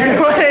them. You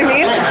know what I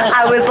mean?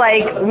 I was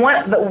like,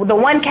 the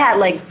one cat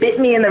like bit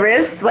me in the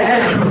wrist. Like,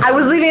 I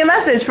was leaving a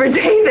message for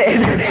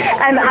David,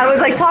 and I was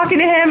like talking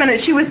to him,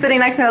 and she was sitting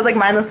next to me. I was like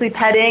mindlessly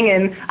petting,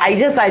 and I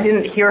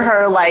didn't hear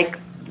her like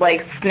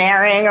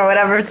snaring or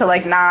whatever to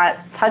like not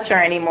touch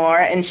her anymore,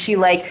 and she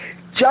like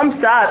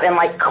jumps up and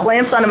like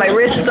clamps onto my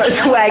wrist and starts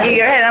wagging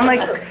her head. I'm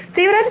like,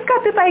 David, I just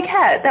got bit by a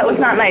cat. That was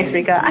not nice,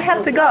 Rika. I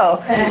have to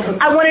go.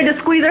 I wanted to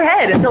squeeze her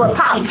head until it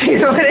popped. You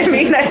know what I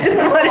mean? I just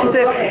wanted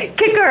to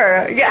kick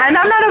her. Yeah, and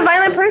I'm not a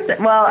violent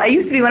person. Well, I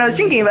used to be when I was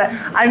drinking, but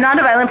I'm not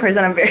a violent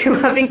person. I'm very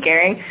loving,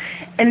 caring.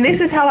 And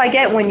this is how I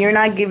get when you're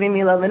not giving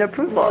me love and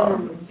approval.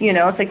 You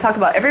know, it's like talk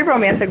about every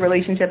romantic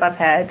relationship I've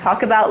had.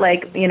 Talk about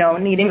like, you know,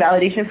 needing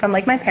validation from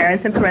like my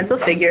parents and parental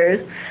figures.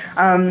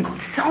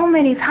 So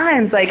many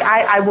times, like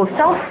I will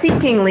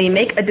self-seekingly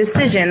make a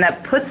decision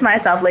that puts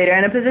myself later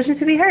in a position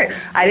to be hurt.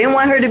 I didn't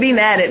want her to be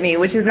mad at me,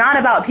 which is not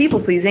about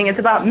people-pleasing. It's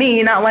about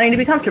me not wanting to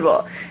be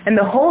comfortable. And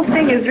the whole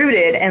thing is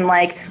rooted in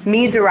like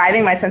me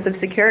deriving my sense of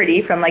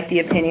security from like the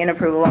opinion,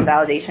 approval, and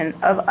validation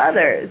of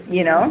others,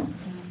 you know?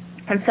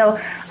 And so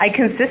I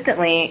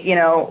consistently, you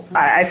know,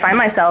 I find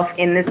myself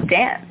in this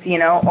dance, you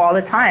know, all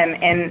the time.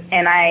 And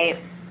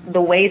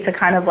the way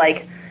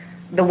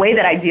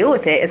that I deal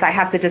with it is I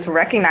have to just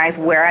recognize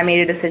where I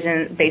made a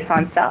decision based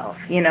on self,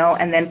 you know,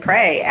 and then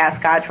pray,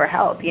 ask God for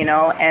help, you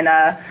know. And,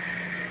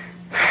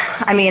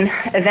 I mean,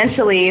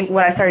 eventually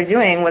what I started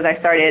doing was I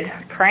started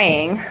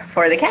praying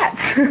for the cats.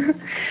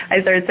 I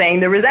started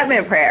saying the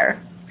resentment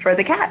prayer for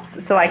the cats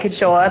so I could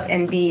show up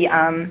and be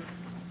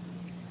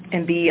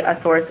a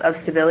source of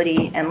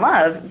stability and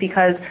love,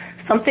 because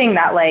something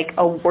that like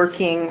a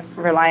working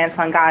reliance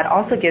on God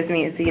also gives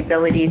me is the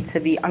ability to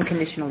be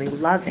unconditionally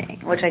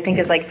loving, which I think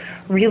is like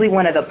really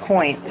one of the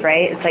points,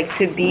 right? It's like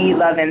to be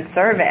love and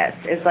service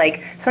is like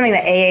something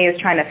that AA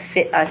is trying to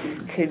fit us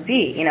to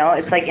be, you know?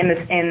 It's like in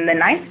the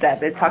ninth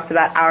step, it talks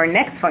about our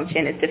next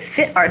function is to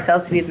fit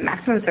ourselves to be of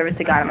maximum service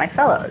to God and my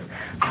fellows.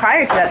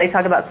 Prior to that, they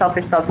talk about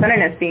selfish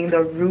self-centeredness being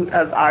the root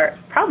of our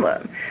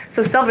problem.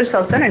 So selfish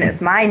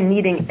self-centeredness, my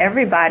needing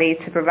everybody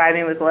to provide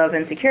me with love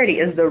and security,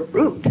 is the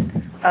root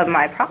of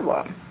my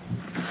problem.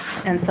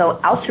 And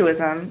so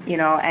altruism, you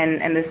know,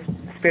 and this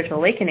spiritual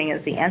awakening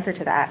is the answer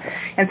to that.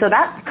 And so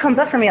that comes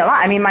up for me a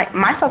lot. I mean,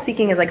 my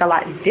self-seeking is like a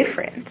lot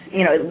different.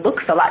 You know, it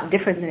looks a lot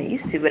different than it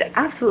used to, but it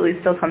absolutely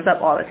still comes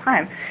up all the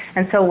time.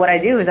 And so what I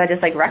do is I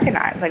just like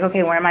recognize, like,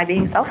 okay, where am I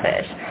being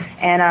selfish?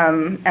 And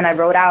I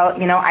wrote out,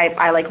 you know,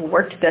 I like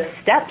worked the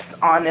steps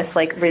on this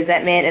like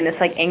resentment and this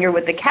like anger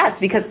with the cats,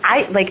 because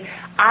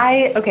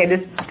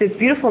this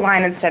beautiful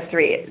line in step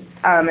 3,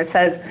 it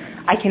says,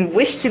 I can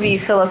wish to be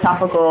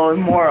philosophical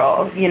and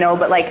moral, you know,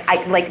 but like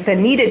the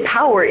needed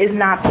power is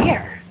not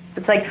there.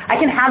 It's like I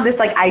can have this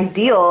like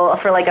ideal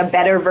for like a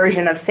better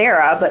version of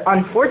Sarah, but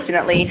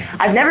unfortunately,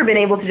 I've never been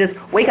able to just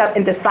wake up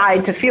and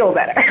decide to feel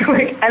better.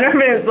 Like I've never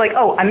been like,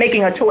 oh, I'm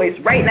making a choice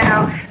right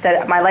now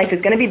that my life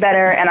is going to be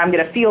better and I'm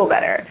going to feel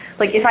better.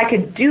 Like if I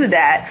could do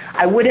that,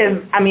 I would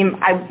have. I mean,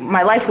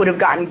 my life would have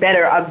gotten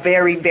better a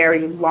very,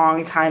 very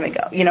long time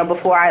ago. You know,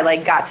 before I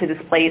like got to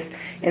this place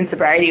in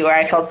sobriety where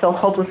I felt so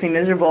hopelessly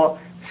miserable,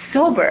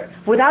 sober,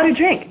 without a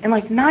drink, and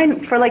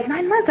for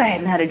 9 months I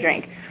hadn't had a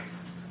drink.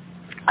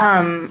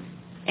 And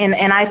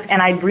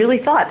I really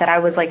thought that I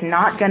was like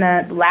not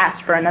gonna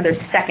last for another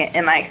second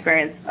in my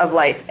experience of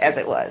life as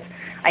it was.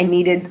 I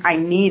needed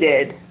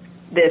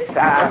this.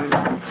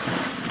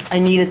 I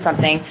needed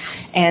something,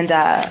 and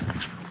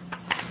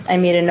I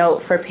made a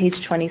note for page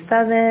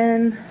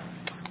 27.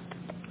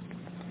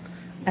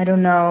 I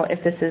don't know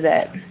if this is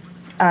it.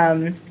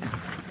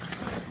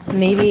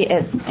 Maybe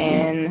it's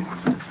in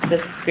the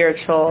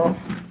Spiritual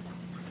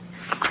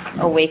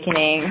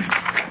Awakening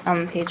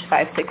on page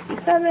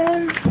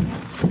 567.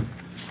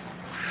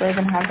 Do I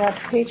even have that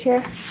page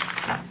here?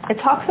 It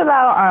talks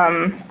about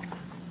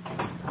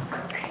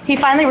he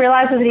finally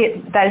realizes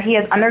that he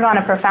has undergone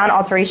a profound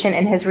alteration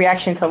in his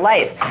reaction to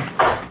life,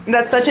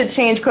 that such a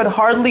change could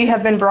hardly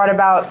have been brought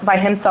about by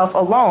himself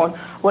alone.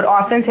 What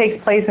often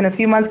takes place in a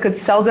few months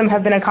could seldom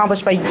have been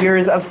accomplished by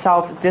years of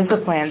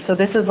self-discipline. So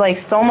this is like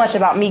so much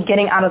about me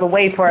getting out of the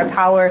way for a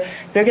power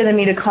bigger than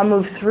me to come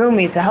move through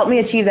me, to help me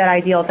achieve that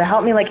ideal, to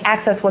help me like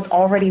access what's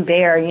already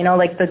there, you know,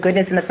 like the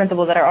goodness and the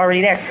principles that are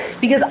already there.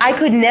 Because I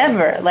could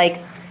never,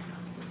 like,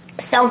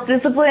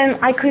 self-discipline,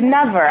 I could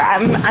never.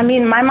 I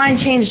mean, my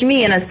mind changed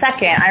me in a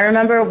second. I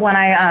remember when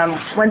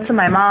I went to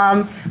my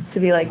mom to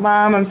be like,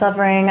 Mom, I'm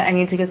suffering. I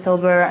need to get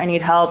sober. I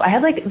need help. I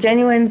had like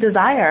genuine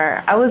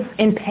desire. I was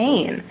in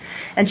pain.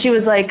 And she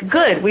was like,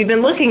 good, we've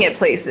been looking at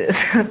places.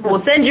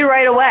 We'll send you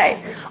right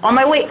away. On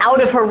my way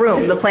out of her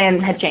room, the plan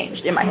had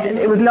changed in my head.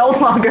 It was no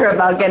longer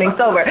about getting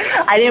sober.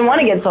 I didn't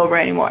want to get sober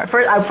anymore.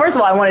 First of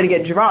all, I wanted to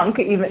get drunk,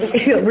 even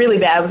really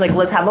bad. I was like,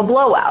 let's have a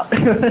blowout.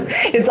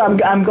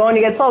 I'm going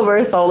to get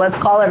sober, so let's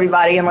call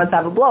everybody and let's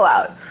have a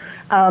blowout.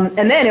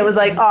 And then it was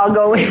like, oh, I'll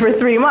go away for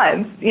 3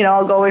 months. You know,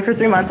 I'll go away for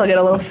 3 months. I'll get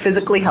a little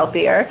physically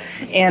healthier.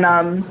 And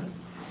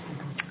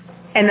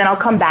then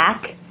I'll come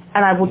back.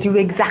 And I will do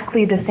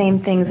exactly the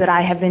same things that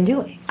I have been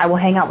doing. I will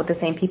hang out with the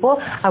same people.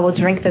 I will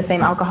drink the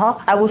same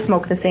alcohol. I will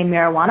smoke the same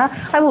marijuana.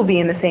 I will be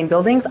in the same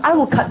buildings. I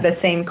will cut the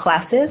same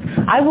classes.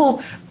 I will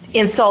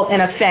insult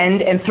and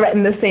offend and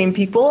threaten the same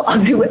people.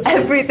 I'll do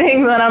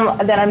everything that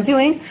I'm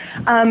doing.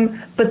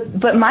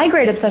 But my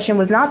great obsession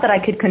was not that I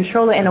could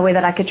control it in a way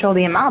that I control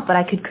the amount, but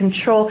I could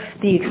control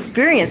the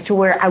experience to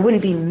where I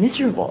wouldn't be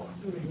miserable.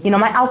 You know,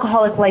 my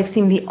alcoholic life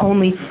seemed the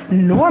only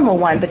normal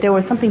one, but there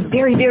was something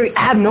very, very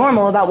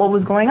abnormal about what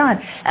was going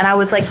on. And I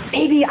was like,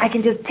 maybe I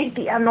can just take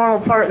the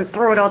abnormal part and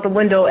throw it out the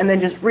window and then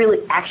just really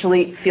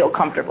actually feel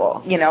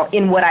comfortable, you know,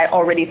 in what I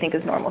already think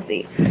is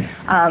normalcy.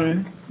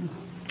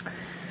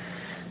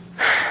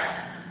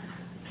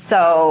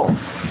 So,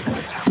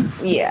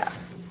 yeah,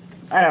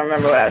 I don't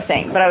remember what I was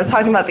saying, but I was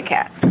talking about the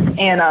cat.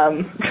 And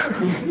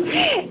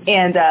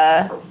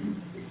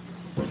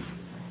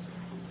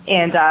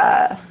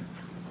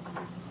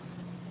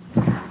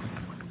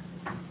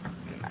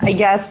I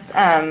guess,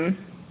 I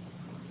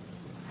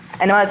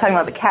know I was talking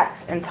about the cats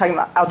and talking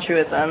about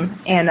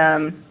altruism, and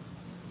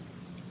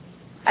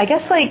I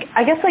guess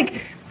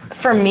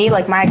for me,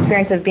 like my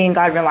experience of being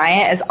God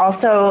reliant is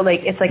also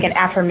like, it's like an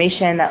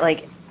affirmation that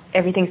like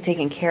everything's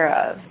taken care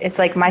of. It's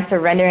like my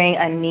surrendering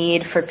a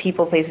need for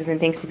people, places, and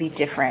things to be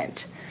different,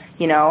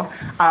 you know,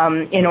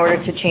 in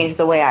order to change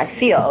the way I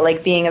feel,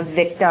 like being a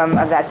victim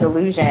of that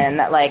delusion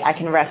that like I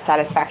can wrest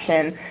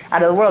satisfaction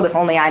out of the world if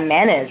only I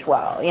manage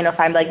well, you know, if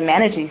I like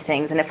manage these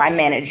things and if I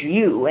manage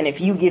you and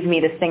if you give me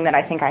this thing that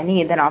I think I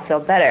need, then I'll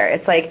feel better.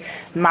 It's like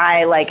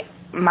my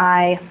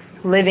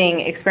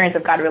living experience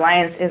of God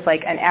reliance is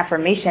like an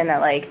affirmation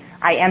that like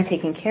I am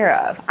taken care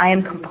of. I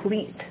am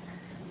complete.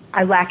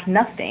 I lack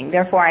nothing.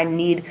 Therefore, I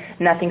need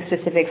nothing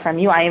specific from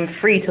you. I am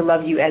free to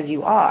love you as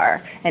you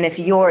are. And if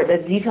the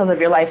details of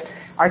your life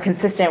are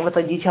consistent with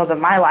the details of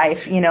my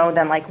life, you know,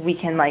 then like we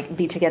can like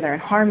be together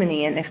in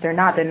harmony. And if they're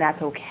not, then that's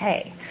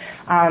okay.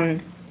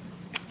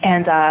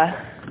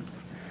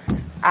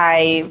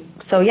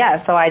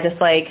 So I just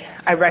like,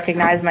 I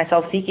recognized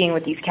myself seeking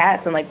with these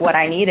cats and like what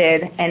I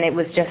needed. And it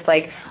was just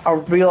like a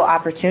real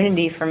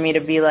opportunity for me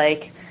to be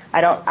like,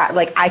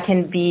 I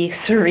can be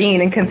serene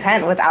and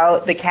content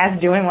without the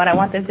cats doing what I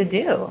want them to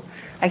do.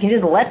 I can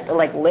just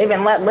live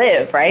and let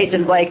live, right?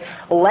 Just like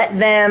let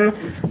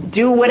them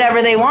do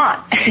whatever they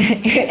want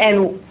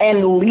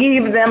and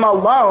leave them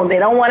alone. They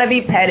don't want to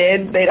be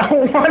petted. They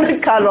don't want to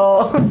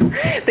cuddle.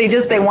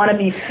 They want to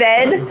be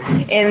fed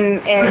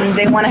and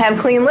they want to have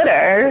clean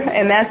litter,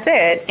 and that's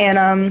it.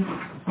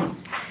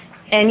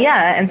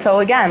 And so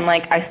again,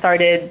 like I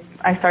started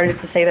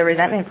to say the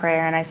resentment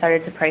prayer, and I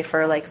started to pray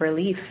for like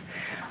relief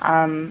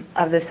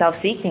of the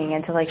self-seeking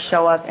and to like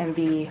show up and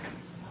be,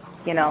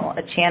 you know,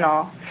 a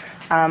channel.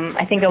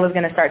 I think I was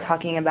going to start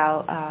talking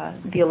about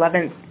the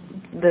 11th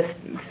this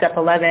step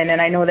 11,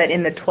 and I know that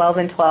in the 12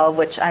 and 12,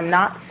 which I'm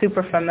not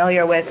super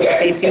familiar with,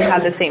 they do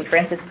have the St.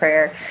 Francis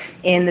prayer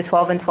in the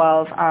 12 and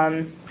 12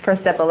 for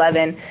step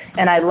 11,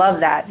 and I love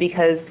that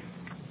because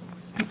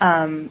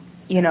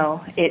you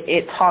know,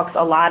 it talks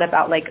a lot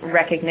about like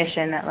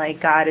recognition that like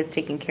God is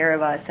taking care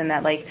of us and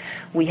that like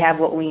we have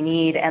what we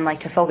need, and like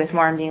to focus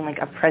more on being like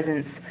a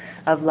presence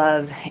of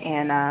love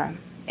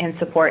and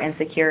support and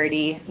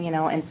security, you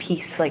know, and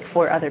peace like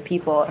for other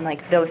people, and like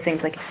those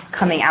things like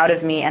coming out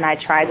of me. And I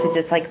tried to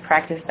just like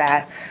practice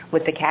that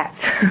with the cats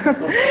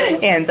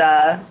and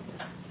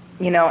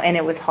you know, and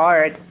it was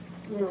hard.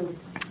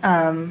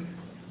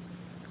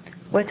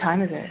 What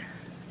time is it?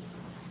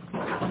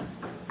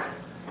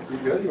 You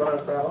good? You want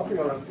to start off? Is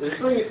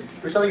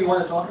there something you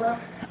want to talk about?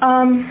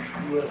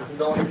 You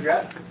don't want to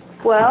forget?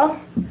 Well,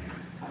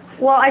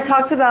 I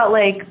talked about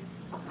like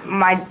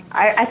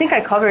I think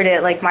I covered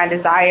it, like my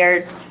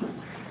desire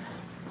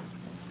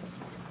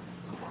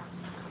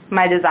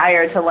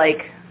to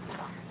like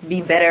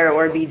be better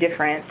or be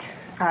different,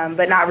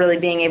 but not really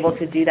being able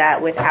to do that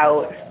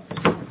without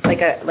like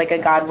a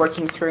God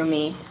working through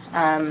me.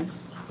 Let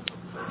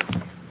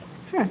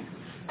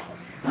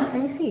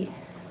me see.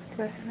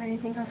 Do I have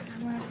anything else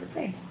I want to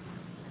say?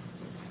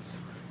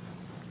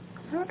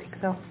 I don't think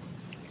so.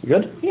 You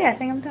good? Yeah, I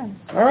think I'm done.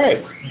 All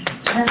right.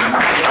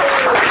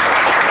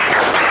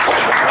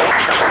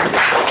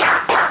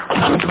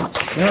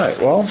 All right,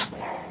 well,